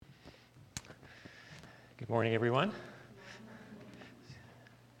Good morning, everyone.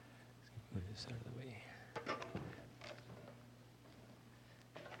 Move this out of the way.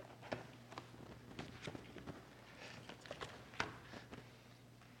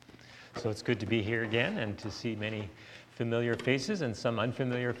 So it's good to be here again and to see many familiar faces and some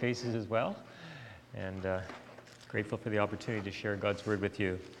unfamiliar faces as well. And grateful for the opportunity to share God's Word with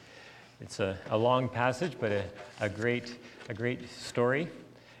you. It's a long passage, but a great story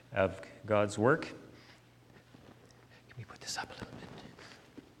of God's work. Can we put this up a little bit?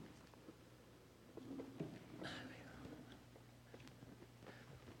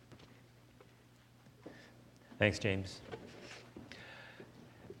 Thanks, James.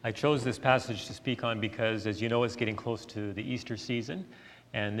 I chose this passage to speak on because, as you know, it's getting close to the Easter season,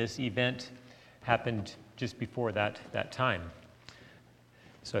 and this event happened just before that time.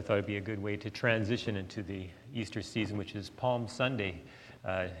 So I thought it'd be a good way to transition into the Easter season, which is Palm Sunday,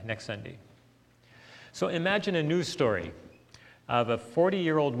 next Sunday. So imagine a news story of a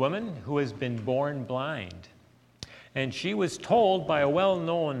 40-year-old woman who has been born blind. And she was told by a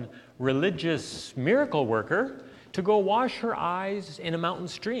well-known religious miracle worker to go wash her eyes in a mountain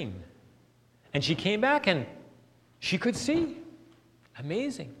stream. And she came back and she could see.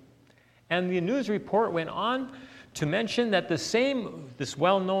 Amazing. And the news report went on to mention that this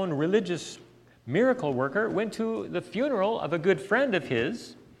well-known religious miracle worker went to the funeral of a good friend of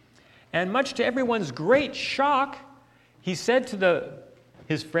his, and much to everyone's great shock, he said to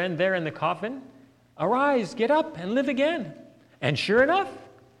his friend there in the coffin, "Arise, get up, and live again." And sure enough,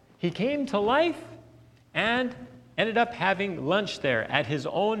 he came to life and ended up having lunch there at his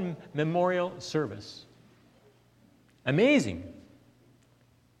own memorial service. Amazing.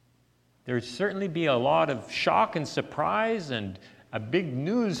 There would certainly be a lot of shock and surprise and a big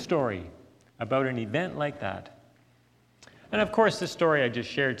news story about an event like that. And of course, this story I just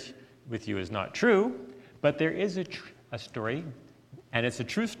shared with you is not true, but there is a story, and it's a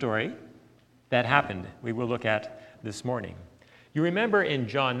true story, that happened we will look at this morning. You remember in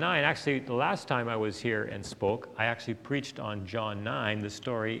John 9, actually the last time I was here and spoke, I actually preached on John 9, the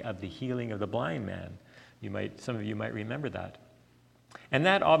story of the healing of the blind man. Some of you might remember that. And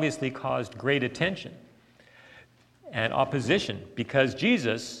that obviously caused great attention and opposition because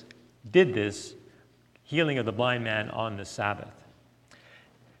Jesus did this healing of the blind man on the Sabbath.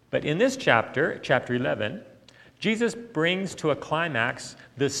 But in this chapter, chapter 11, Jesus brings to a climax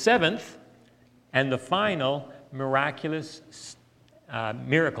the seventh and the final miraculous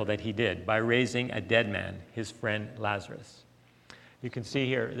miracle that he did by raising a dead man, his friend Lazarus. You can see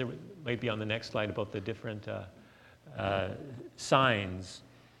here, there might be on the next slide about the different signs.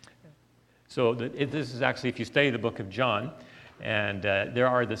 So this is actually, if you study the book of John, and there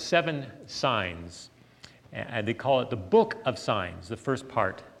are the 7 signs, and they call it the book of signs, the first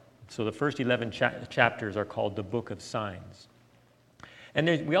part. So the first 11 chapters are called the book of signs.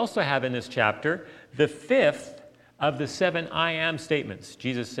 And we also have in this chapter the 5th of the 7 I am statements.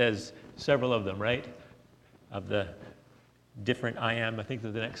 Jesus says several of them, right? Of the different I am, I think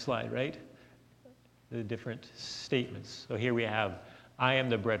to the next slide, right? The different statements. So here we have, I am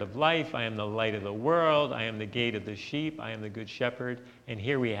the bread of life, I am the light of the world, I am the gate of the sheep, I am the good shepherd. And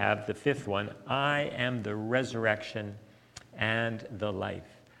here we have the 5th one, I am the resurrection and the life.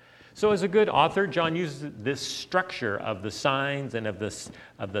 So as a good author, John uses this structure of the signs and of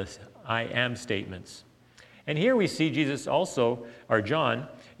the I am statements. And here we see Jesus also, or John,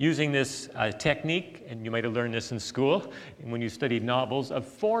 using this technique, and you might have learned this in school when you studied novels, of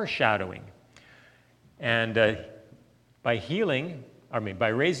foreshadowing. And by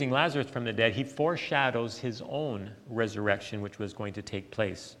raising Lazarus from the dead, he foreshadows his own resurrection, which was going to take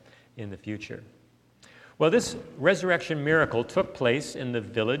place in the future. Well, this resurrection miracle took place in the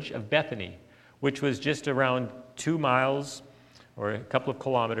village of Bethany, which was just around 2 miles or a couple of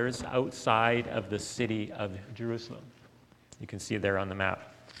kilometers outside of the city of Jerusalem. You can see there on the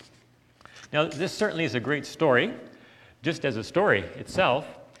map. Now, this certainly is a great story, just as a story itself,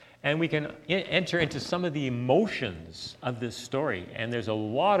 and we can enter into some of the emotions of this story, and there's a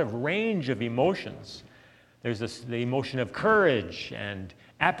lot of range of emotions. There's the emotion of courage and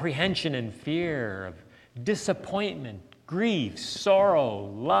apprehension and fear, of disappointment, grief, sorrow,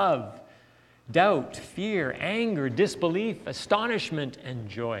 love, doubt, fear, anger, disbelief, astonishment, and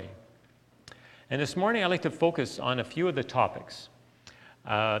joy. And this morning I'd like to focus on a few of the topics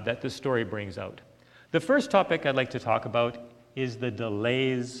that this story brings out. The first topic I'd like to talk about is the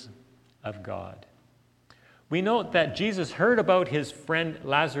delays of God. We note that Jesus heard about his friend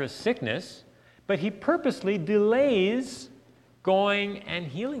Lazarus' sickness, but he purposely delays going and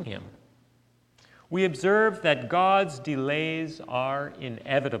healing him. We observe that God's delays are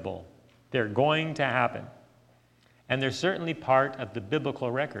inevitable. They're going to happen. And they're certainly part of the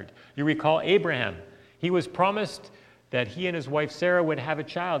biblical record. You recall Abraham. He was promised that he and his wife Sarah would have a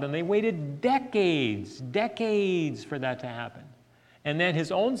child, and they waited decades for that to happen. And then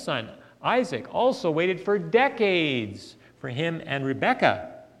his own son, Isaac, also waited for decades for him and Rebekah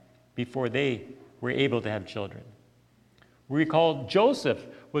before they were able to have children. We recall Joseph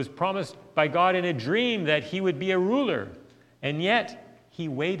was promised by God in a dream that he would be a ruler, and yet he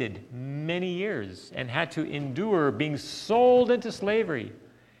waited many years and had to endure being sold into slavery,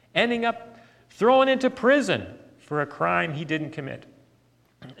 ending up thrown into prison for a crime he didn't commit.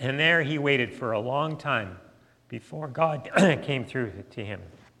 And there he waited for a long time before God came through to him,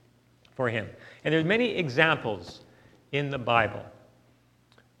 for him. And there's many examples in the Bible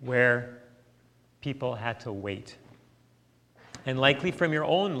where people had to wait. And likely from your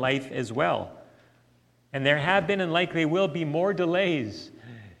own life as well. And there have been and likely will be more delays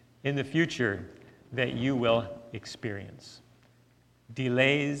in the future that you will experience.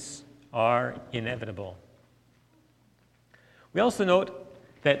 Delays are inevitable. We also note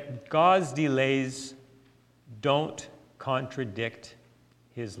that God's delays don't contradict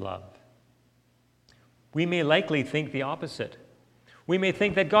his love. We may likely think the opposite. We may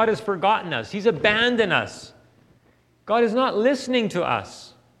think that God has forgotten us. He's abandoned us. God is not listening to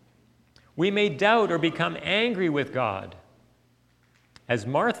us. We may doubt or become angry with God. As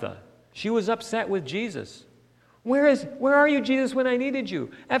Martha, she was upset with Jesus. Where are you, Jesus, when I needed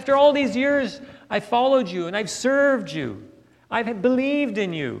you? After all these years, I followed you and I've served you. I've believed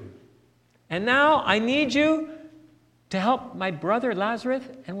in you. And now I need you to help my brother Lazarus,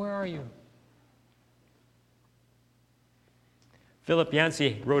 and where are you? Philip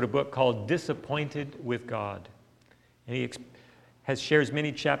Yancey wrote a book called Disappointed with God. And he shares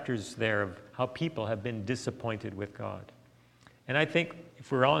many chapters there of how people have been disappointed with God. And I think,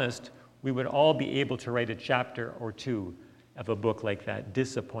 if we're honest, we would all be able to write a chapter or two of a book like that,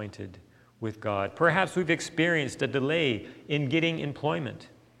 Disappointed with God. Perhaps we've experienced a delay in getting employment,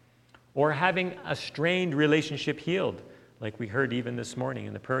 or having a strained relationship healed, like we heard even this morning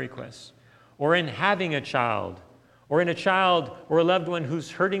in the prayer requests, or in having a child, or in a child or a loved one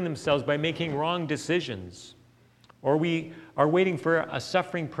who's hurting themselves by making wrong decisions, or we are waiting for a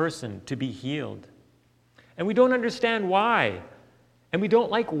suffering person to be healed. And we don't understand why, and we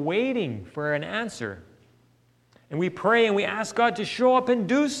don't like waiting for an answer. And we pray and we ask God to show up and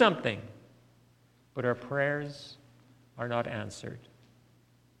do something, but our prayers are not answered.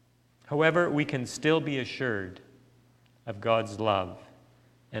 However, we can still be assured of God's love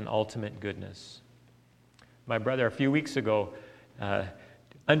and ultimate goodness. My brother, a few weeks ago,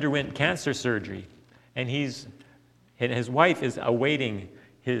 underwent cancer surgery, and his wife is awaiting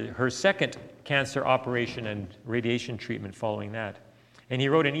her second cancer operation and radiation treatment following that. And he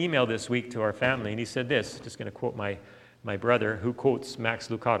wrote an email this week to our family, and he said this, just going to quote my brother, who quotes Max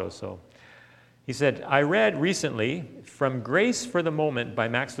Lucado. So he said, "I read recently from Grace for the Moment by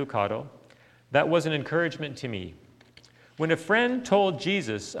Max Lucado. That was an encouragement to me. When a friend told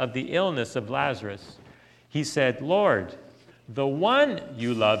Jesus of the illness of Lazarus, he said, 'Lord, the one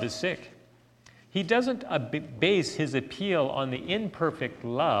you love is sick.' He doesn't base his appeal on the imperfect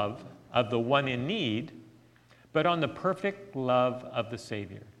love of the one in need, but on the perfect love of the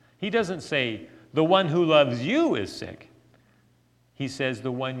Savior. He doesn't say, 'The one who loves you is sick.' He says,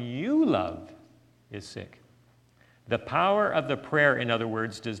 'The one you love is sick.' The power of the prayer, in other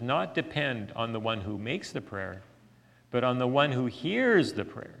words, does not depend on the one who makes the prayer, but on the one who hears the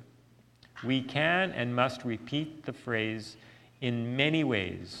prayer. We can and must repeat the phrase in many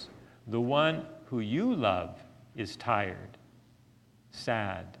ways. The one who you love is tired,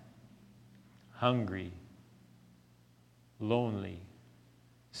 sad, hungry, lonely,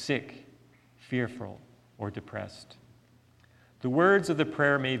 sick, fearful, or depressed. The words of the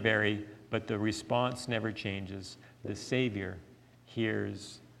prayer may vary, but the response never changes. The Savior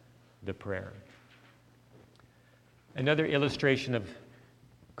hears the prayer." Another illustration of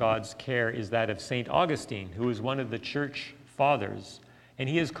God's care is that of St. Augustine, who is one of the church fathers, and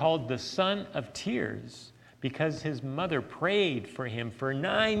he is called the Son of Tears because his mother prayed for him for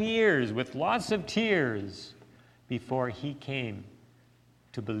 9 years with lots of tears before he came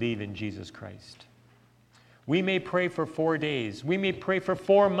to believe in Jesus Christ. We may pray for 4 days, we may pray for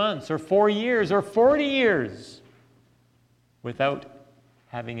 4 months or 4 years or 40 years without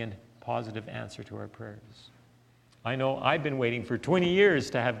having a positive answer to our prayers. I know I've been waiting for 20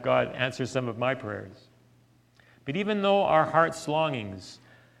 years to have God answer some of my prayers. But even though our heart's longings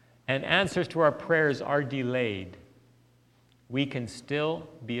and answers to our prayers are delayed, we can still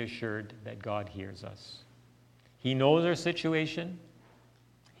be assured that God hears us. He knows our situation.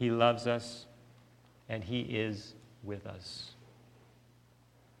 He loves us, and He is with us.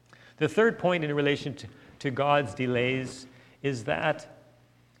 The third point in relation to God's delays is that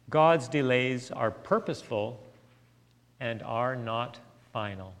God's delays are purposeful and are not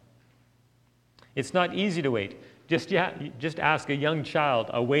final. It's not easy to wait. Just ask a young child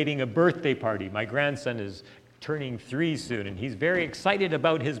awaiting a birthday party. My grandson is turning 3 soon, and he's very excited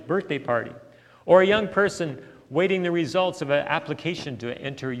about his birthday party. Or a young person waiting the results of an application to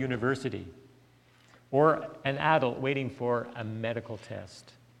enter a university. Or an adult waiting for a medical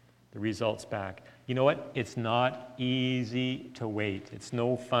test, the results back. You know what? It's not easy to wait. It's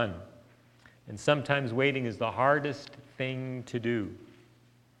no fun. And sometimes waiting is the hardest thing to do.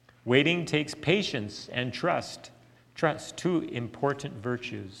 Waiting takes patience and trust. Trust, 2 important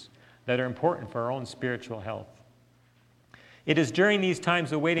virtues that are important for our own spiritual health. It is during these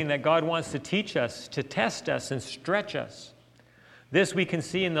times of waiting that God wants to teach us, to test us, and stretch us. This we can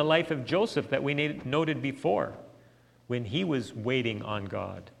see in the life of Joseph that we noted before, when he was waiting on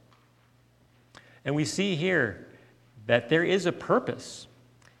God. And we see here that there is a purpose.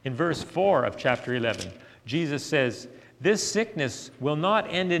 In verse 4 of chapter 11, Jesus says, "This sickness will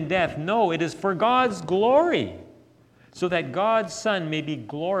not end in death. No, it is for God's glory, so that God's Son may be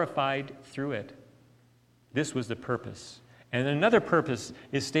glorified through it." This was the purpose. And another purpose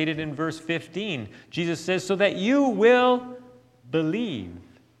is stated in verse 15. Jesus says, "So that you will believe."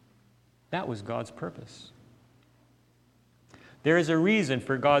 That was God's purpose. There is a reason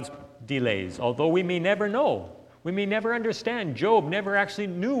for God's delays, although we may never know. We may never understand. Job never actually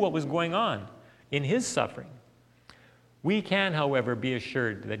knew what was going on in his suffering. We can, however, be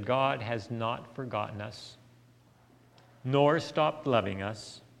assured that God has not forgotten us, nor stopped loving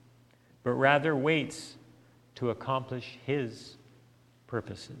us, but rather waits to accomplish His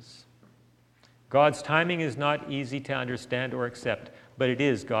purposes. God's timing is not easy to understand or accept, but it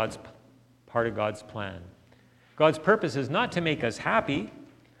is part of God's plan. God's purpose is not to make us happy,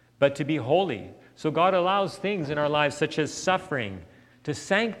 but to be holy. So God allows things in our lives, such as suffering, to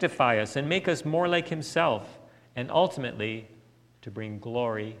sanctify us and make us more like Himself, and ultimately to bring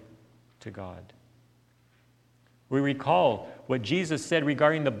glory to God. We recall what Jesus said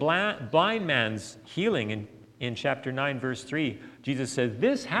regarding the blind man's healing in chapter 9, verse 3. Jesus said,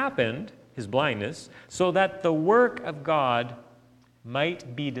 "This happened," his blindness, "so that the work of God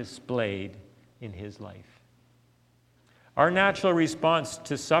might be displayed in his life." Our natural response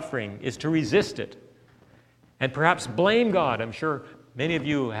to suffering is to resist it and perhaps blame God. I'm sure many of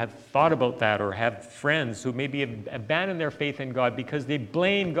you have thought about that, or have friends who maybe have abandoned their faith in God because they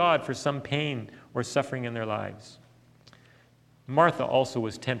blame God for some pain or suffering in their lives. Martha also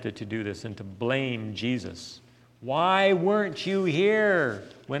was tempted to do this and to blame Jesus. "Why weren't you here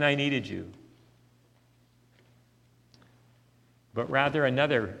when I needed you?" But rather,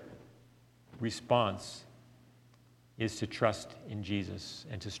 another response is to trust in Jesus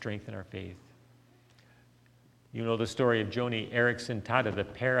and to strengthen our faith. You know the story of Joni Eareckson Tada, the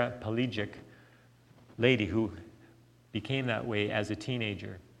paraplegic lady who became that way as a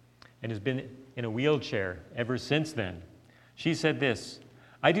teenager and has been in a wheelchair ever since then. She said this,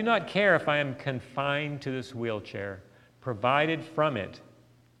 "I do not care if I am confined to this wheelchair, provided from it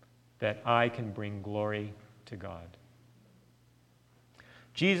that I can bring glory to God."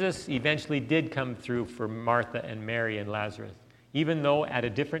 Jesus eventually did come through for Martha and Mary and Lazarus, even though at a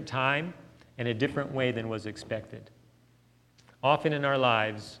different time and a different way than was expected. Often in our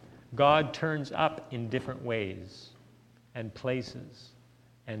lives, God turns up in different ways and places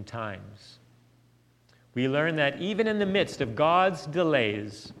and times. We learn that even in the midst of God's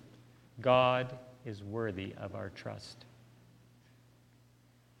delays, God is worthy of our trust.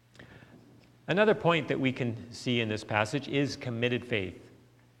 Another point that we can see in this passage is committed faith.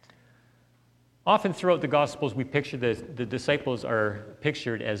 Often throughout the Gospels, we picture the disciples are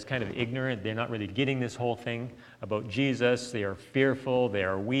pictured as kind of ignorant. They're not really getting this whole thing about Jesus. They are fearful. They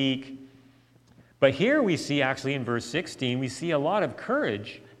are weak. But here we see, actually in verse 16, we see a lot of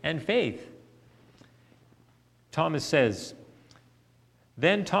courage and faith. Thomas says,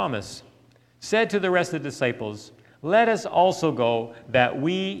 "Then Thomas said to the rest of the disciples, 'Let us also go, that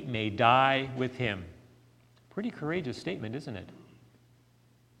we may die with him.'" Pretty courageous statement, isn't it?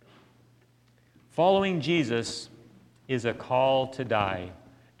 Following Jesus is a call to die.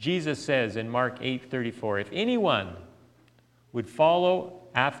 Jesus says in Mark 8:34, "If anyone would follow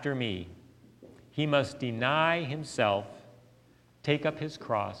after me, he must deny himself, take up his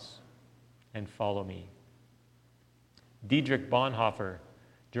cross, and follow me." Dietrich Bonhoeffer,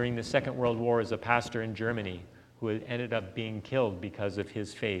 during the Second World War, as a pastor in Germany, who ended up being killed because of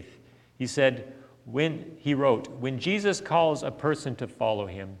his faith, he said, he wrote, when Jesus calls a person to follow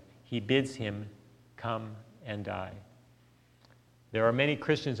him, he bids him come and die. There are many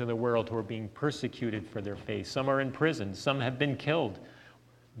Christians in the world who are being persecuted for their faith. Some are in prison. Some have been killed.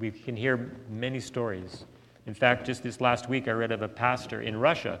 We can hear many stories. In fact, just this last week, I read of a pastor in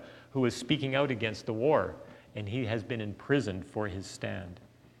Russia who was speaking out against the war, and he has been imprisoned for his stand.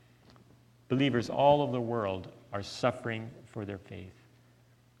 Believers all over the world are suffering for their faith.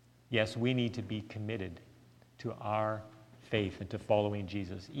 Yes, we need to be committed to our faith and to following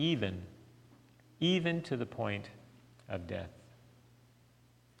Jesus, even to the point of death.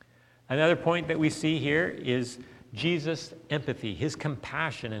 Another point that we see here is Jesus' empathy, his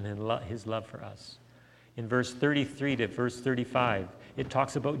compassion, and his love for us. In verse 33 to verse 35, it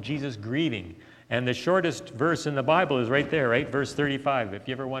talks about Jesus grieving. And the shortest verse in the Bible is right there, right? Verse 35. If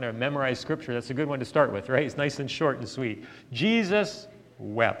you ever want to memorize Scripture, that's a good one to start with, right? It's nice and short and sweet. Jesus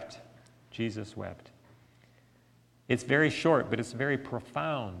wept. Jesus wept. It's very short, but it's a very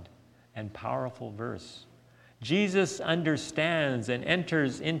profound and powerful verse. Jesus understands and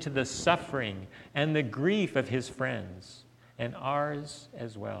enters into the suffering and the grief of his friends, and ours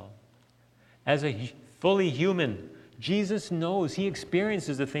as well. As a fully human, Jesus knows, he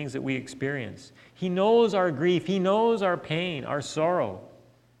experiences the things that we experience. He knows our grief, he knows our pain, our sorrow.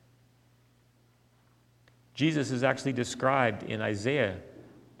 Jesus is actually described in Isaiah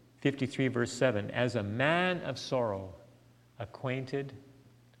 53, verse 7, as a man of sorrow, acquainted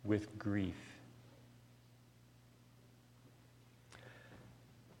with grief.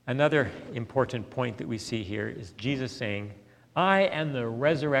 Another important point that we see here is Jesus saying, I am the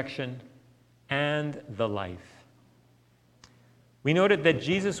resurrection and the life. We noted that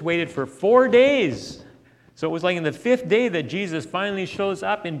Jesus waited for 4 days. So it was like in the 5th day that Jesus finally shows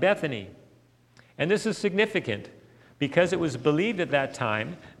up in Bethany. And this is significant because it was believed at that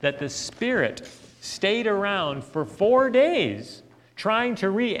time that the Spirit stayed around for 4 days trying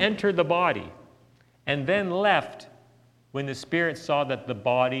to re-enter the body and then left when the Spirit saw that the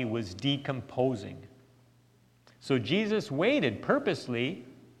body was decomposing. So Jesus waited purposely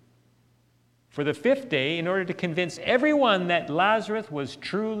for the 5th day in order to convince everyone that Lazarus was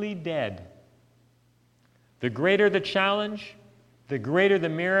truly dead. The greater the challenge, the greater the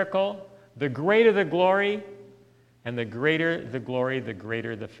miracle, the greater the glory, and the greater the glory, the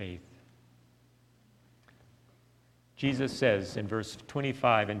greater the faith. Jesus says in verse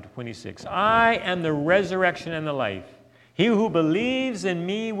 25 and 26, I am the resurrection and the life. He who believes in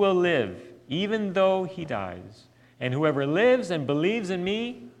me will live, even though he dies. And whoever lives and believes in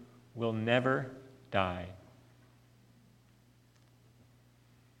me will never die.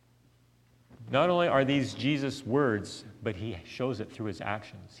 Not only are these Jesus' words, but he shows it through his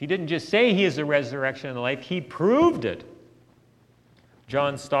actions. He didn't just say he is the resurrection and the life, he proved it.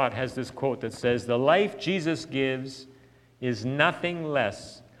 John Stott has this quote that says, the life Jesus gives is nothing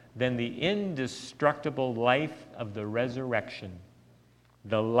less than the indestructible life of the resurrection,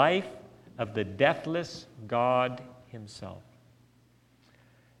 the life of the deathless God himself.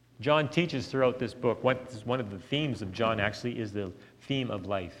 John teaches throughout this book, one of the themes of John actually is the theme of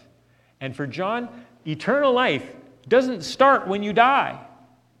life. And for John, eternal life doesn't start when you die.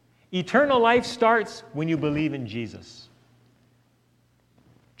 Eternal life starts when you believe in Jesus.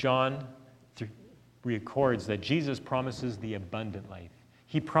 John records that Jesus promises the abundant life.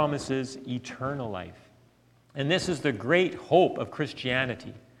 He promises eternal life. And this is the great hope of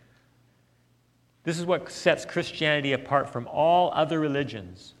Christianity. This is what sets Christianity apart from all other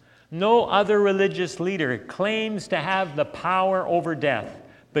religions. No other religious leader claims to have the power over death,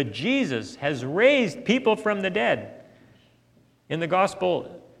 but Jesus has raised people from the dead. In the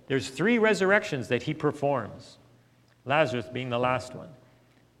gospel, there's 3 resurrections that he performs, Lazarus being the last one.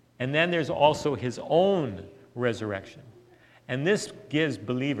 And then there's also his own resurrection. And this gives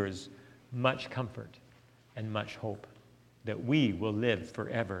believers much comfort and much hope that we will live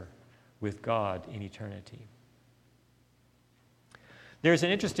forever with God in eternity. There's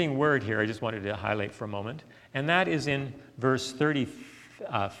an interesting word here I just wanted to highlight for a moment, and that is in verse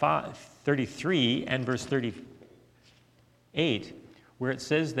 33 and verse 38, where it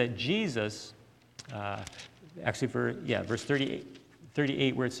says that Jesus, verse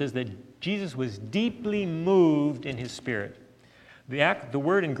 38, where it says that Jesus was deeply moved in his spirit. The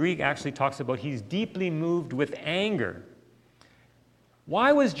word in Greek actually talks about he's deeply moved with anger.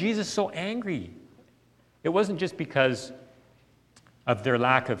 Why was Jesus so angry? It wasn't just because of their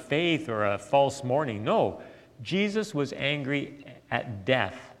lack of faith or a false mourning. No, Jesus was angry at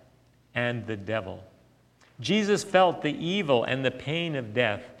death and the devil. Jesus felt the evil and the pain of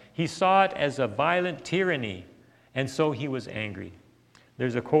death. He saw it as a violent tyranny, and so he was angry.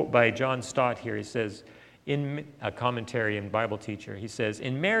 There's a quote by John Stott here. He says, in a commentary and Bible teacher, he says,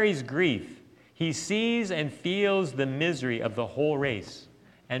 in Mary's grief, he sees and feels the misery of the whole race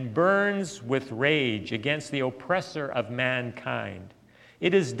and burns with rage against the oppressor of mankind.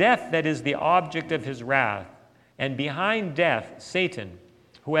 It is death that is the object of his wrath, and behind death, Satan,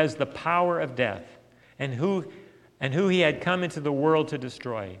 who has the power of death, and who he had come into the world to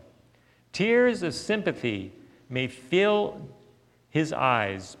destroy. Tears of sympathy may fill his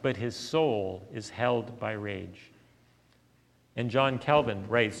eyes, but his soul is held by rage. And John Calvin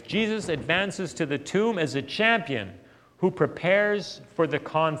writes, Jesus advances to the tomb as a champion who prepares for the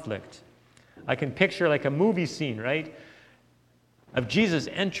conflict. I can picture like a movie scene, right? Of Jesus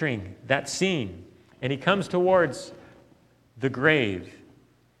entering that scene, and he comes towards the grave,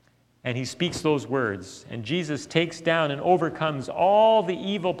 and he speaks those words, and Jesus takes down and overcomes all the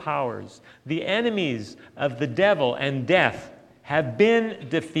evil powers. The enemies of the devil and death have been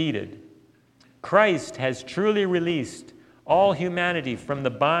defeated. Christ has truly released all humanity from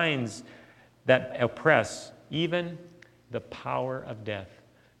the binds that oppress, even the power of death.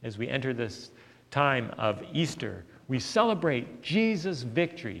 As we enter this time of Easter, we celebrate Jesus'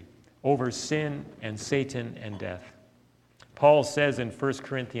 victory over sin and Satan and death. Paul says in 1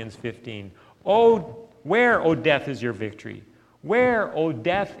 Corinthians 15, where, O death, is your victory? Where, O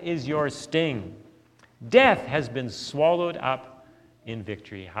death, is your sting? Death has been swallowed up in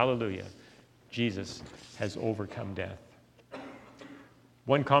victory. Hallelujah. Jesus has overcome death.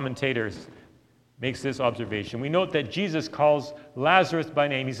 One commentator makes this observation. We note that Jesus calls Lazarus by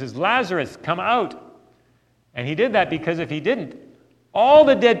name. He says, Lazarus, come out. And he did that because if he didn't, all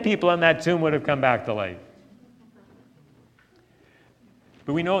the dead people in that tomb would have come back to life.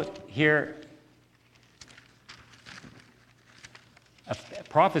 But we note here a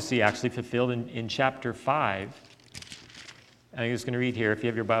prophecy actually fulfilled in chapter 5. I'm just going to read here. If you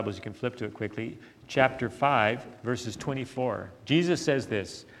have your Bibles, you can flip to it quickly. Chapter 5, verses 24. Jesus says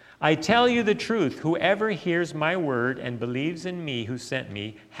this, I tell you the truth, whoever hears my word and believes in me who sent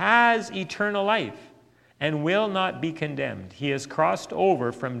me has eternal life and will not be condemned. He has crossed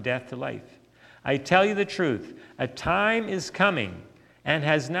over from death to life. I tell you the truth, a time is coming and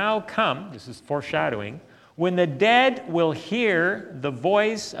has now come, this is foreshadowing, when the dead will hear the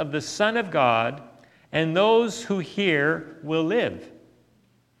voice of the Son of God, and those who hear will live.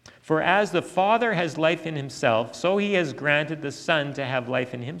 For as the Father has life in himself, so he has granted the Son to have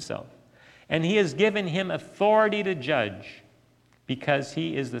life in himself. And he has given him authority to judge, because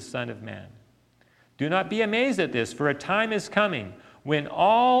he is the Son of Man. Do not be amazed at this, for a time is coming when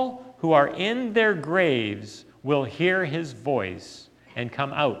all who are in their graves will hear his voice and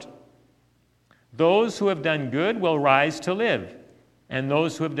come out. Those who have done good will rise to live, and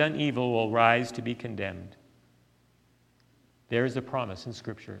those who have done evil will rise to be condemned. There is a promise in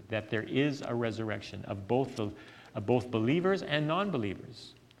Scripture that there is a resurrection of both believers and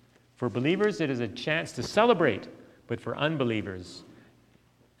non-believers. For believers, it is a chance to celebrate, but for unbelievers,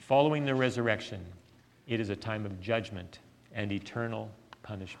 following the resurrection, it is a time of judgment and eternal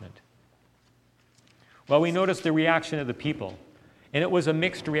punishment. Well, we notice the reaction of the people, and it was a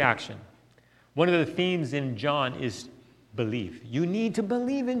mixed reaction. One of the themes in John is belief. You need to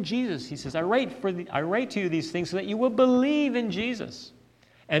believe in Jesus. He says, I write to you these things so that you will believe in Jesus.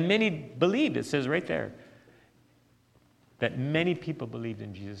 And many believed, it says right there, that many people believed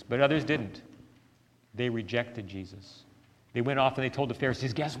in Jesus, but others didn't. They rejected Jesus. They went off and they told the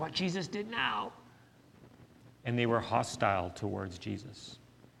Pharisees, guess what Jesus did now? And they were hostile towards Jesus.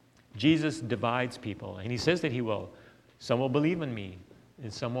 Jesus divides people, and he says that he will. Some will believe in me,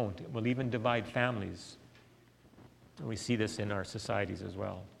 and some won't. It will even divide families. We see this in our societies as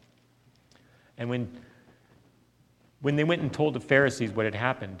well. And when they went and told the Pharisees what had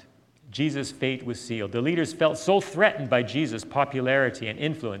happened, Jesus' fate was sealed. The leaders felt so threatened by Jesus' popularity and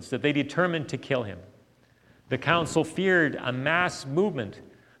influence that they determined to kill him. The council feared a mass movement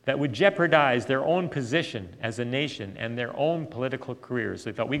that would jeopardize their own position as a nation and their own political careers.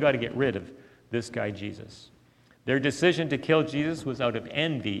 They thought, we got to get rid of this guy Jesus. Their decision to kill Jesus was out of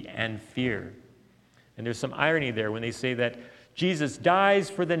envy and fear. And there's some irony there when they say that Jesus dies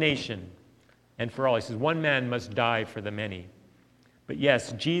for the nation and for all. He says, one man must die for the many. But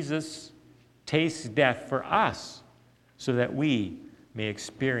yes, Jesus tastes death for us so that we may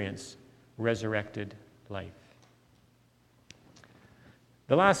experience resurrected life.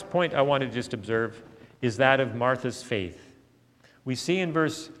 The last point I want to just observe is that of Martha's faith. We see in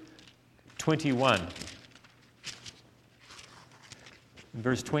verse 21,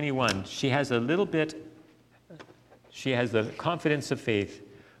 she has the confidence of faith.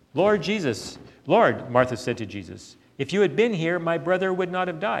 Lord, Martha said to Jesus, If you had been here, my brother would not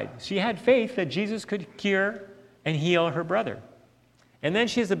have died. She had faith that Jesus could cure and heal her brother. And then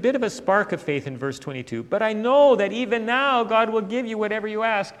she has a bit of a spark of faith in verse 22. But I know that even now God will give you whatever you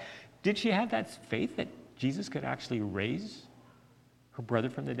ask. Did she have that faith that Jesus could actually raise her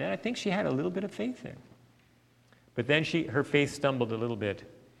brother from the dead? I think she had a little bit of faith there. But then her faith stumbled a little bit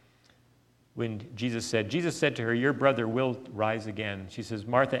when Jesus said to her, your brother will rise again. She says,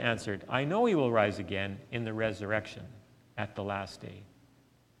 Martha answered, I know he will rise again in the resurrection at the last day.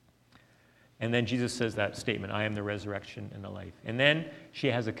 And then Jesus says that statement, I am the resurrection and the life. And then she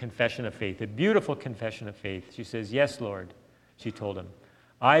has a confession of faith, a beautiful confession of faith. She says, yes, Lord, she told him,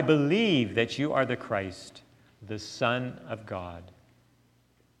 I believe that you are the Christ, the Son of God,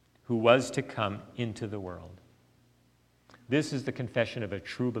 who was to come into the world. This is the confession of a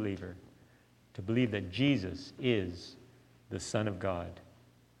true believer, to believe that Jesus is the Son of God.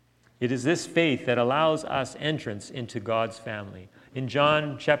 It is this faith that allows us entrance into God's family. In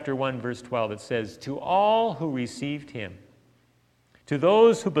John chapter 1, verse 12, it says, to all who received him, to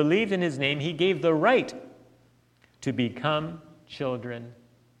those who believed in his name, he gave the right to become children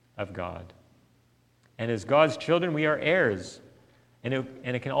of God. And as God's children, we are heirs. And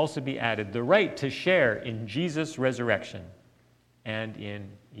it can also be added, the right to share in Jesus' resurrection and in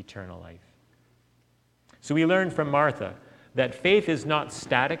eternal life. So we learn from Martha that faith is not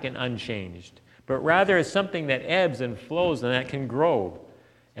static and unchanged, but rather is something that ebbs and flows and that can grow.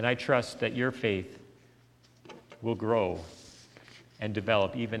 And I trust that your faith will grow and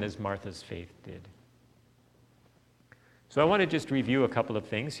develop even as Martha's faith did. So I want to just review a couple of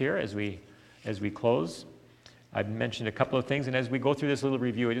things here as we close. I've mentioned a couple of things, and as we go through this little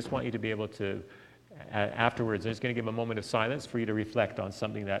review, I just want you to be able to, afterwards, I'm just going to give a moment of silence for you to reflect on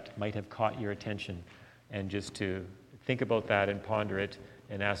something that might have caught your attention, and just to think about that and ponder it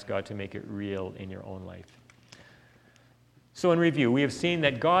and ask God to make it real in your own life. So in review, we have seen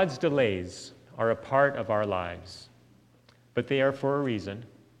that God's delays are a part of our lives, but they are for a reason.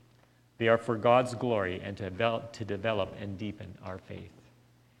 They are for God's glory and to develop and deepen our faith.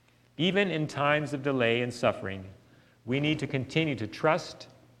 Even in times of delay and suffering, we need to continue to trust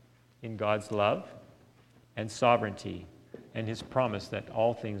in God's love and sovereignty and his promise that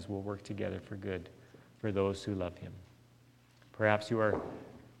all things will work together for good for those who love him. Perhaps you are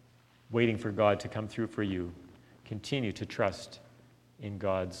waiting for God to come through for you. Continue to trust in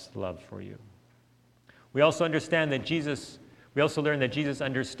God's love for you. We also learn that Jesus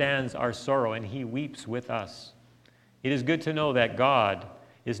understands our sorrow and he weeps with us. It is good to know that God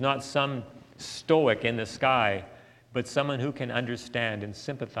is not some stoic in the sky, but someone who can understand and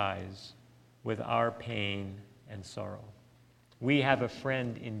sympathize with our pain and sorrow. We have a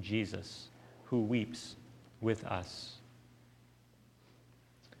friend in Jesus who weeps with us.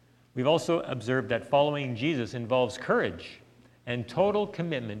 We've also observed that following Jesus involves courage and total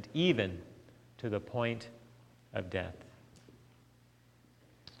commitment, even to the point of death.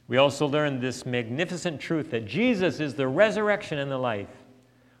 We also learned this magnificent truth that Jesus is the resurrection and the life.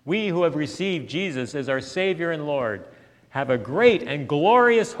 We who have received Jesus as our Savior and Lord have a great and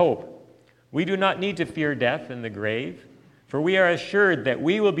glorious hope. We do not need to fear death and the grave, for we are assured that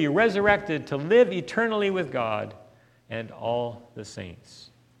we will be resurrected to live eternally with God and all the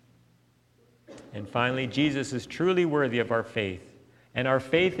saints. And finally, Jesus is truly worthy of our faith, and our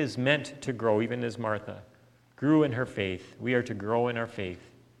faith is meant to grow, even as Martha grew in her faith. We are to grow in our faith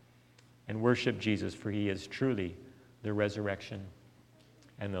and worship Jesus, for he is truly the resurrection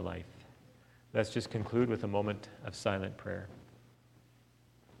and the life. Let's just conclude with a moment of silent prayer.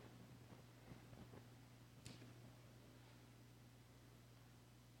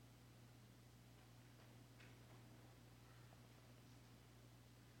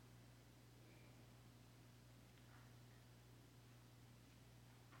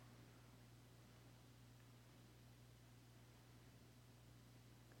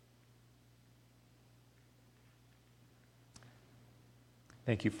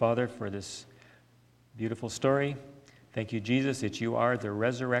 Thank you, Father, for this beautiful story. Thank you, Jesus, that you are the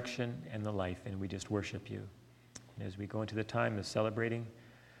resurrection and the life, and we just worship you. And as we go into the time of celebrating,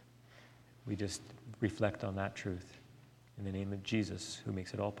 we just reflect on that truth. In the name of Jesus, who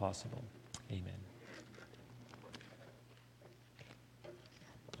makes it all possible. Amen.